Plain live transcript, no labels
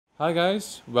Hi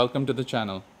guys, welcome to the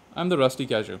channel. I'm the Rusty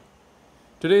Casual.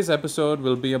 Today's episode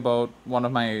will be about one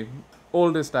of my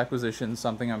oldest acquisitions,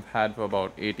 something I've had for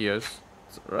about 8 years.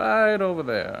 It's right over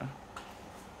there.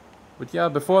 But yeah,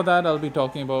 before that I'll be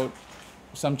talking about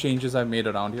some changes I've made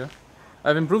around here.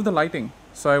 I've improved the lighting,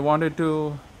 so I wanted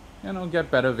to,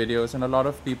 get better videos, and a lot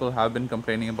of people have been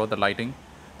complaining about the lighting.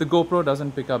 The GoPro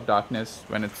doesn't pick up darkness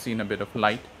when it's seen a bit of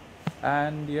light,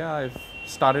 and yeah, I've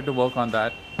started to work on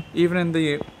that, even in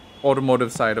the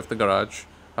automotive side of the garage.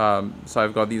 So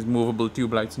I've got these movable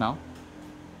tube lights now,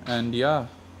 and yeah.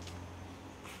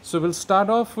 So we'll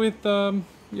start off with,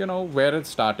 where it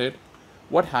started,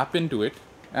 what happened to it,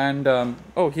 and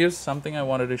oh, here's something I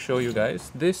wanted to show you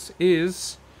guys. This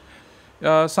is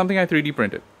something I 3D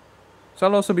printed. So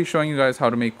I'll also be showing you guys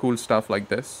how to make cool stuff like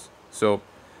this. So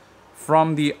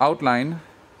from the outline,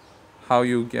 how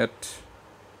you get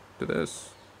to this.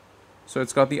 So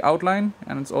it's got the outline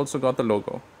and it's also got the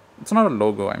logo. It's not a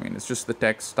logo, I mean, it's just the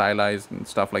text stylized and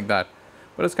stuff like that.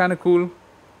 But it's kind of cool.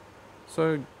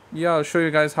 So yeah, I'll show you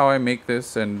guys how I make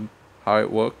this and how it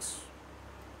works.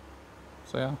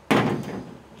 So yeah.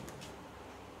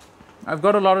 I've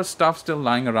got a lot of stuff still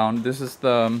lying around. This is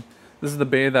the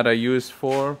bay that I use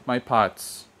for my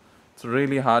parts. It's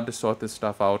really hard to sort this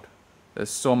stuff out.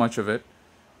 There's so much of it.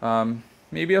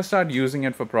 Maybe I'll start using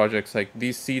it for projects like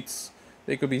these seats.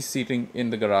 They could be seating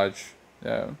in the garage.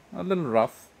 A little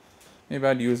rough. Maybe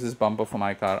I'd use this bumper for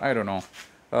my car. I don't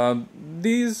know.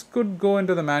 These could go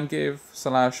into the man cave /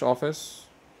 office.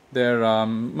 They're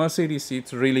Mercedes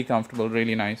seats, really comfortable,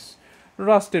 really nice.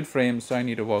 Rusted frames, so I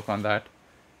need to work on that.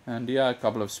 And yeah, a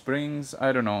couple of springs.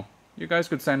 I don't know. You guys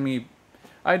could send me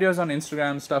ideas on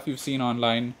Instagram, stuff you've seen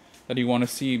online that you want to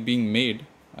see being made.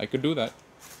 I could do that.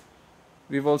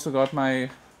 We've also got my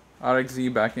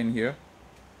RXZ back in here.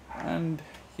 And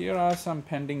here are some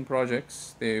pending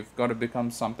projects. They've got to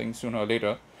become something sooner or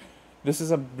later. This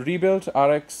is a rebuilt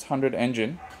RX 100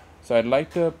 engine. So I'd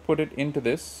like to put it into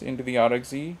the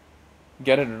RXZ,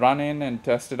 get it run in and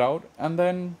test it out, and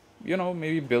then,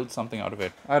 maybe build something out of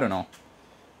it. I don't know.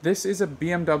 This is a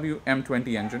BMW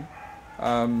M20 engine.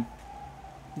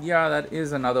 Yeah, that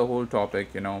is another whole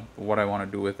topic, what I want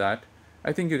to do with that.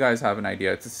 I think you guys have an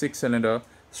idea. It's a 6-cylinder,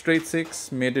 straight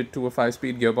 6, made it to a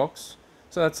 5-speed gearbox.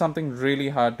 So that's something really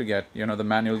hard to get, the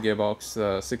manual gearbox,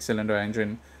 6-cylinder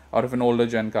engine out of an older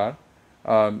gen car.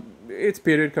 It's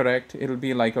period correct. It'll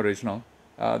be like original.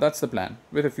 That's the plan,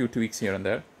 with a few tweaks here and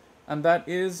there. And that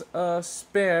is a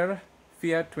spare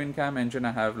Fiat twin cam engine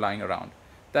I have lying around.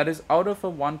 That is out of a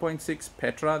 1.6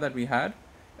 Petra that we had,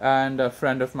 and a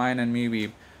friend of mine and me,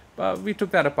 we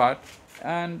took that apart,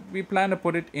 and we plan to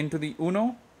put it into the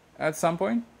Uno at some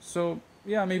point. So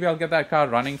yeah, maybe I'll get that car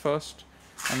running first,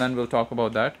 and then we'll talk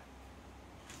about that.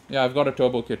 Yeah, I've got a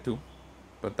turbo kit too,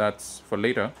 but that's for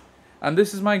later. And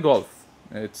this is my Golf.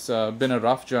 It's been a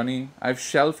rough journey. I've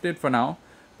shelved it for now,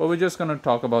 but we're just going to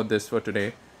talk about this for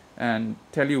today and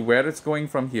tell you where it's going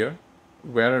from here,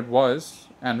 where it was,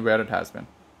 and where it has been.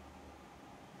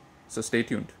 So stay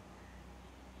tuned.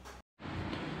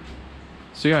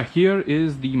 So yeah, here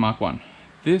is the Mk1.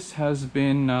 This has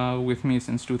been with me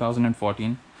since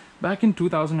 2014. Back in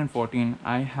 2014,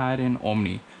 I had an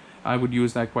Omni. I would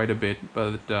use that quite a bit,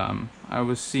 but I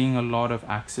was seeing a lot of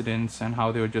accidents and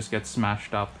how they would just get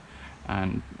smashed up.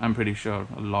 And I'm pretty sure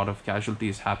a lot of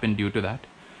casualties happened due to that.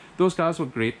 Those cars were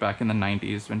great back in the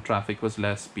 90s when traffic was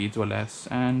less, speeds were less,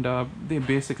 and they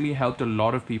basically helped a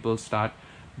lot of people start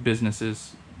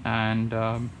businesses, and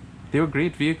they were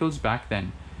great vehicles back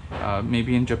then.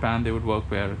 Maybe in Japan they would work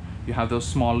where you have those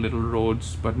small little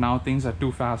roads, but now things are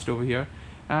too fast over here.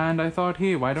 And I thought,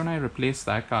 hey, why don't I replace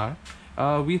that car?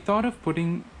 We thought of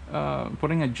putting a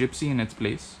Gypsy in its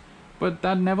place, but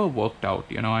that never worked out.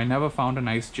 I never found a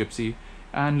nice Gypsy,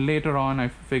 and later on I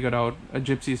figured out a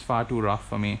Gypsy is far too rough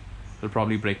for me. It'll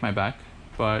probably break my back.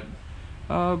 But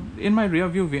in my rear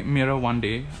view mirror one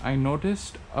day, I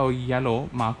noticed a yellow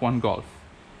Mk1 Golf,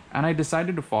 and I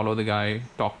decided to follow the guy,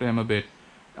 talk to him a bit.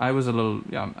 I was a little,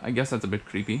 I guess that's a bit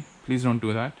creepy. Please don't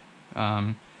do that.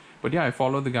 But yeah, I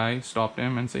followed the guy, stopped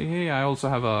him and say, hey, I also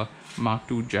have a Mark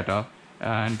II Jetta.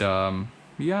 And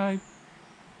yeah, I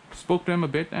spoke to him a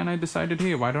bit and I decided,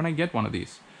 hey, why don't I get one of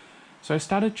these? So I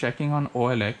started checking on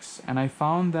OLX, and I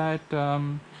found that,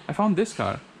 I found this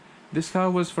car. This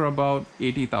car was for about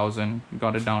 80,000,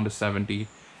 got it down to 70.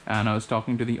 And I was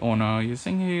talking to the owner, he was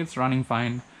saying, hey, it's running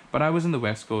fine. But I was in the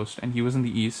West Coast and he was in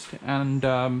the East. And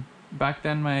back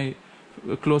then, a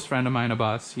close friend of mine,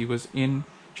 Abbas, he was in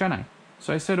Chennai.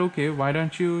 So I said, okay, why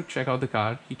don't you check out the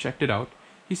car? He checked it out.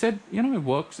 He said, it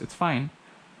works, it's fine.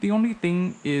 The only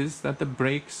thing is that the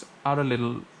brakes are a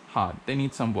little hard. They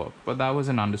need some work. But that was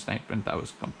an understatement. That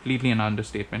was completely an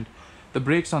understatement. The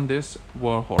brakes on this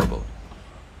were horrible.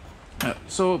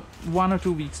 So 1 or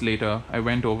 2 weeks later, I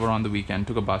went over on the weekend,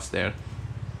 took a bus there,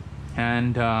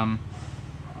 and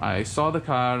I saw the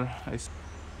car.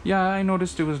 Yeah, I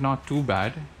noticed it was not too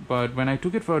bad, but when I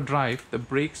took it for a drive, the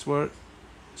brakes were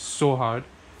so hard.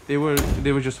 They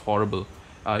were just horrible.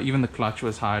 Even the clutch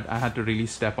was hard. I had to really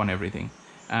step on everything.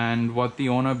 And what the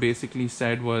owner basically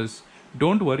said was,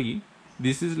 "Don't worry,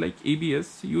 this is like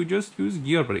ABS. You just use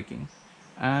gear braking."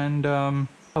 And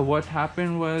what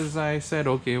happened was, I said,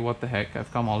 okay, what the heck,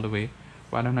 I've come all the way,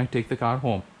 why don't I take the car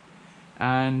home?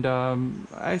 And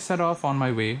I set off on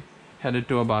my way, headed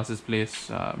to Abbas's place,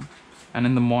 and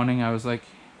in the morning I was like,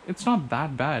 it's not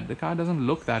that bad, the car doesn't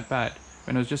look that bad.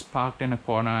 When it was just parked in a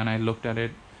corner and I looked at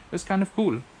it, it was kind of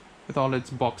cool, with all its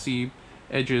boxy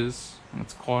edges and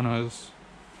its corners.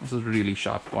 This is a really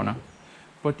sharp corner.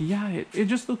 But yeah, it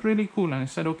just looked really cool, and I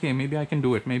said, okay, maybe I can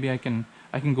do it, maybe I can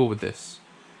go with this.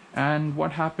 And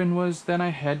what happened was, then I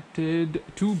headed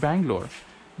to Bangalore.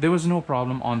 There was no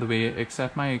problem on the way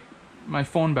except my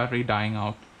phone battery dying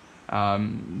out.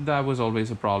 That was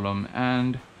always a problem.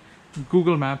 And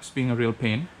Google Maps being a real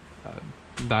pain,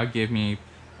 that gave me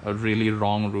a really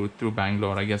wrong route through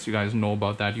Bangalore. I guess you guys know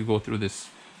about that. You go through this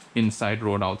inside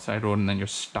road, outside road, and then you're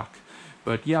stuck.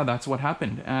 But yeah, that's what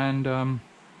happened. And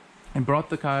I brought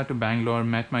the car to Bangalore,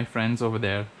 met my friends over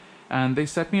there, and they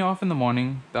set me off in the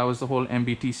morning. That was the whole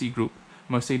MBTC group,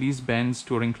 Mercedes-Benz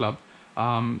Touring Club.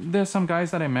 There's some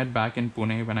guys that I met back in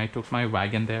Pune when I took my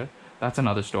wagon there. That's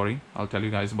another story. I'll tell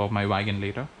you guys about my wagon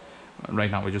later.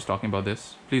 Right now we're just talking about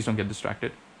this. Please don't get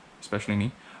distracted, especially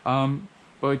me.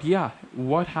 But yeah,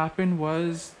 what happened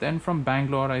was, then from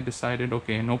Bangalore I decided,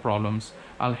 okay, no problems,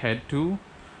 I'll head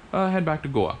back to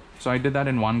Goa. So I did that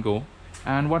in one go.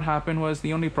 And what happened was,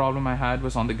 the only problem I had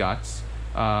was on the Ghats.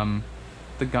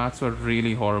 The Ghats were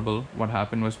really horrible. What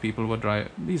happened was,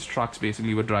 these trucks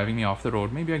basically were driving me off the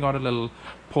road. Maybe I got a little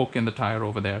poke in the tire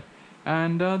over there.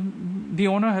 And the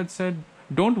owner had said,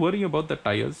 don't worry about the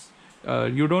tires.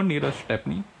 You don't need a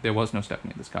stepney. There was no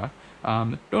stepney in this car.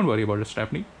 Don't worry about a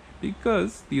stepney,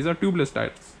 because these are tubeless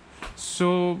tires.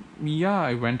 So yeah,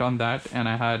 I went on that, and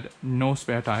I had no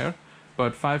spare tire.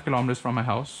 But 5 kilometers from my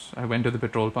house, I went to the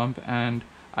petrol pump, and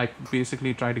I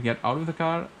basically tried to get out of the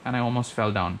car, and I almost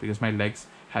fell down because my legs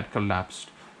had collapsed.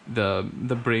 The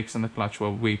brakes and the clutch were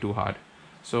way too hard.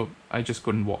 So I just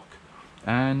couldn't walk.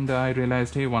 And I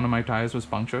realized, hey, one of my tires was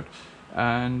punctured.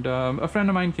 And a friend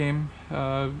of mine came.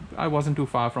 I wasn't too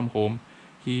far from home.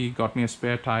 He got me a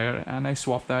spare tire, and I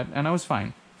swapped that, and I was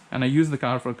fine. And I used the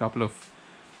car for a couple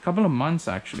of months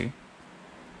actually.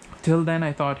 Till then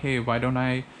I thought, hey, why don't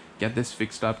I get this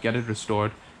fixed up, get it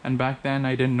restored? And back then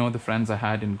I didn't know the friends I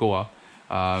had in Goa.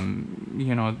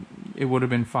 You know, it would have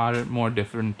been far more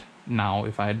different now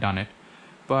if I had done it.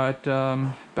 But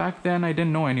back then I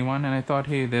didn't know anyone, and I thought,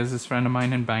 hey, there's this friend of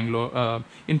mine in Bangalore,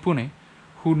 in Pune,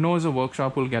 who knows a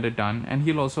workshop will get it done, and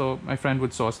my friend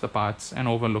would source the parts and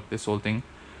overlook this whole thing.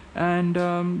 And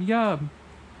yeah,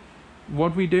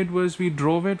 what we did was, we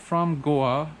drove it from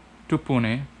Goa to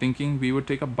Pune, thinking we would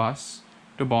take a bus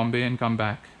to Bombay and come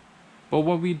back. But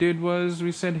what we did was,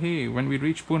 we said, hey, when we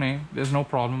reach Pune, there's no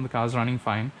problem, the car's running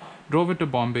fine. Drove it to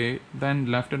Bombay,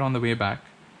 then left it on the way back.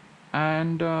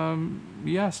 And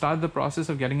yeah, started the process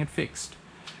of getting it fixed.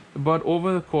 But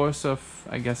over the course of,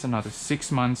 I guess, another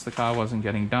 6 months, the car wasn't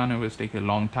getting done. It was taking a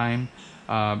long time.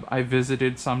 I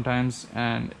visited sometimes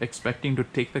and expecting to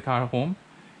take the car home.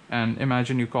 And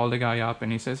imagine you call the guy up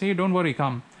and he says, hey, don't worry,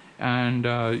 come. And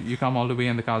you come all the way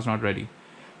and the car's not ready.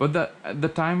 But the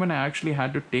time when I actually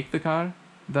had to take the car,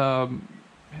 the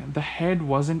head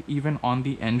wasn't even on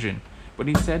the engine. But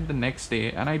he said the next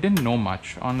day, and I didn't know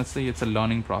much. Honestly, it's a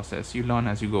learning process. You learn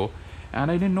as you go.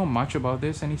 And I didn't know much about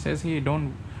this. And he says, hey,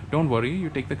 don't worry, you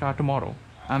take the car tomorrow.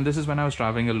 And this is when I was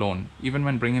traveling alone. Even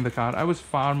when bringing the car, I was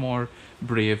far more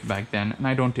brave back then. And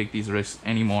I don't take these risks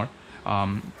anymore.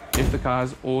 If the car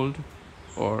is old,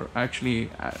 or actually,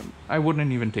 I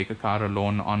wouldn't even take a car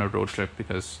alone on a road trip,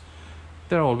 because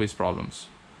there are always problems.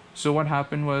 So what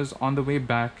happened was, on the way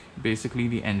back, basically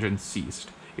the engine ceased.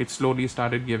 It slowly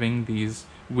started giving these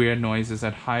weird noises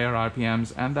at higher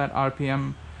RPMs, and that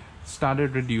RPM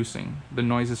started reducing. The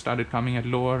noises started coming at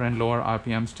lower and lower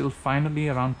RPMs, till finally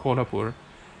around Kolhapur,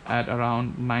 at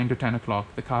around 9 to 10 o'clock,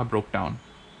 the car broke down.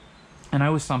 And I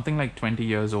was something like 20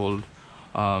 years old.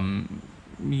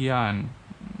 Yeah, and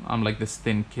I'm like this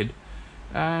thin kid.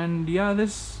 And yeah,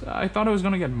 I thought I was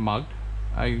gonna get mugged.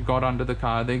 I got under the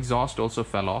car, the exhaust also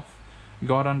fell off.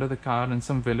 Got under the car, and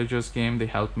some villagers came, they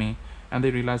helped me, and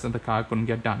they realized that the car couldn't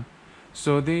get done.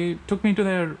 So they took me to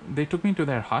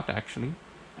their hut actually,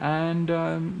 and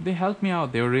they helped me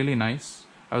out. They were really nice.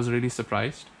 I was really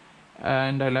surprised,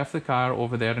 and I left the car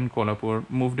over there in Kolhapur,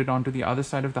 moved it onto the other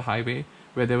side of the highway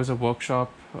where there was a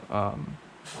workshop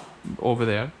over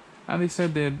there, and they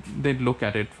said they'd look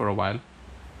at it for a while,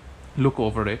 look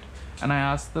over it. And I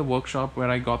asked the workshop where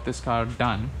I got this car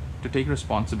done to take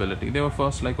responsibility. They were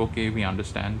first like, okay, we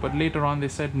understand, but later on they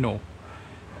said no.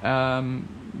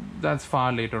 That's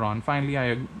far later on. Finally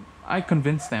I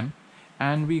convinced them,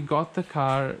 and we got the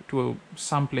car to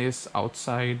some place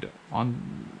outside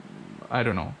on, I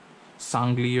don't know,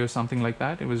 Sangli or something like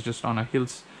that. It was just on a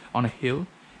hill,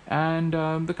 and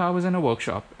the car was in a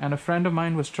workshop. And a friend of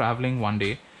mine was traveling one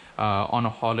day on a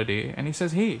holiday, and he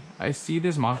says, hey, I see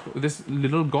this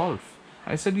little Golf.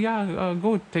 I said, yeah,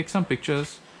 go take some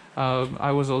pictures.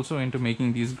 I was also into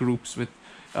making these groups with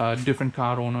different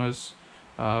car owners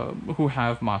who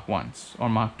have Mark 1s or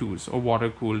Mark 2s or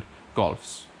water-cooled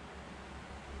Golfs.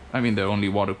 I mean, they're only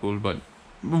water-cooled, but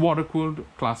water-cooled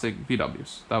classic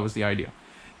VWs. That was the idea.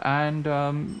 And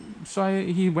so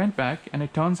he went back, and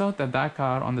it turns out that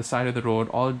car on the side of the road,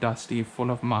 all dusty,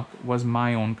 full of muck, was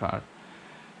my own car.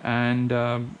 And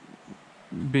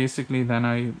basically then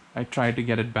I tried to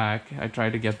get it back. I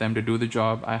tried to get them to do the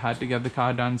job. I had to get the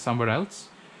car done somewhere else.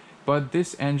 But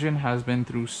this engine has been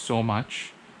through so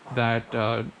much that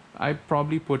I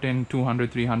probably put in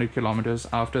 200-300 kilometers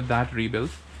after that rebuild,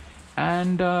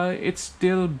 and it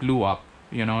still blew up.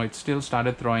 You know, it still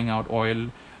started throwing out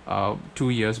oil 2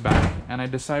 years back, and I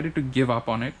decided to give up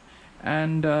on it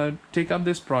and take up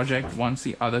this project once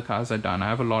the other cars are done. I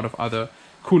have a lot of other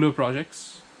cooler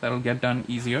projects that'll get done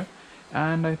easier,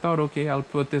 and I thought, okay,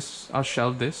 I'll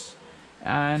shelve this,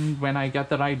 and when I get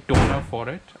the right donor for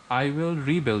it, I will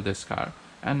rebuild this car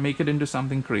and make it into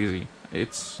something crazy.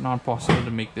 It's not possible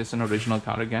to make this an original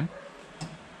car again.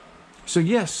 So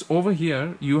yes, over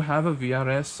here you have a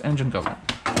VRS engine cover,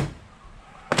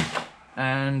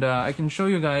 and I can show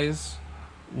you guys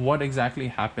what exactly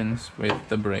happens with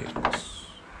the brakes.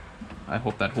 I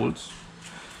hope that holds.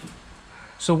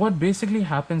 So what basically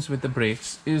happens with the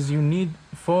brakes is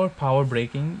for power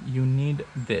braking, you need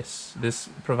this. This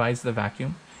provides the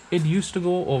vacuum. It used to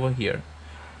go over here,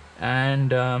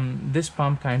 and this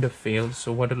pump kind of failed.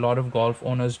 So what a lot of Golf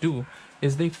owners do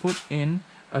is they put in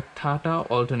a Tata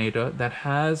alternator that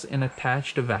has an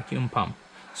attached vacuum pump.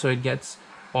 So it gets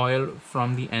oil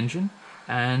from the engine,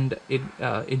 and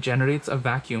it generates a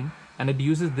vacuum, and it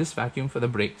uses this vacuum for the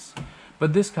brakes.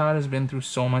 But this car has been through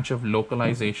so much of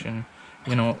localization.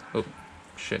 You know, oh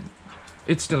shit,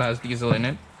 it still has diesel in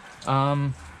it.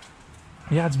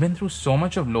 Yeah, it's been through so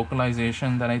much of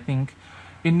localization that I think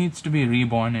it needs to be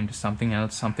reborn into something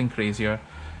else, something crazier.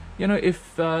 You know,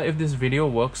 if this video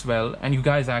works well and you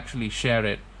guys actually share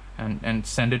it and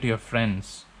send it to your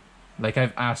friends, like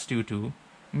I've asked you to,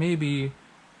 maybe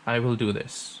I will do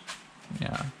this.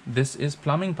 Yeah, this is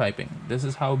plumbing piping. This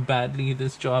is how badly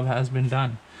this job has been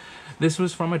done. This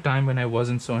was from a time when I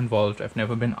wasn't so involved. I've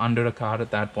never been under a car at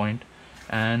that point.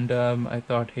 And I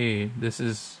thought, hey, this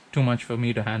is too much for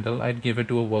me to handle. I'd give it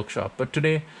to a workshop. But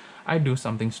today, I'd do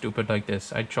something stupid like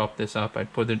this. I'd chop this up.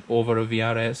 I'd put it over a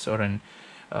VRS or an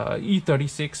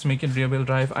E36, make it rear-wheel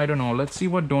drive. I don't know. Let's see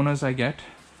what donors I get.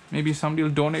 Maybe somebody will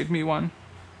donate me one.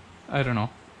 I don't know.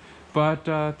 But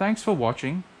thanks for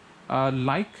watching.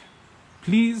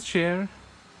 Please share.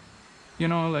 You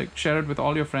know, like share it with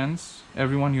all your friends,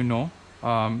 everyone you know.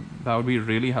 That would be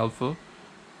really helpful.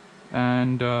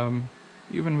 And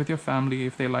even with your family,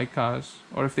 if they like cars,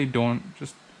 or if they don't,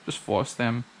 just force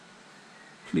them,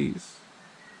 please.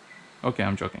 Okay,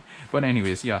 I'm joking. But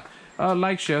anyways, yeah,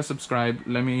 like, share, subscribe.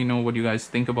 Let me know what you guys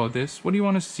think about this. What do you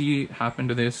want to see happen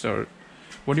to this, or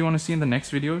what do you want to see in the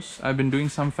next videos? I've been doing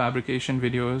some fabrication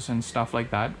videos and stuff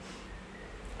like that,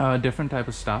 different type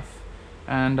of stuff.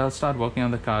 And I'll start working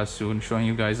on the cars soon, showing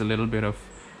you guys a little bit of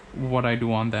what I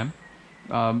do on them.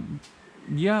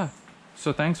 Yeah,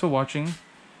 so thanks for watching,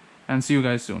 and see you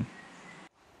guys soon.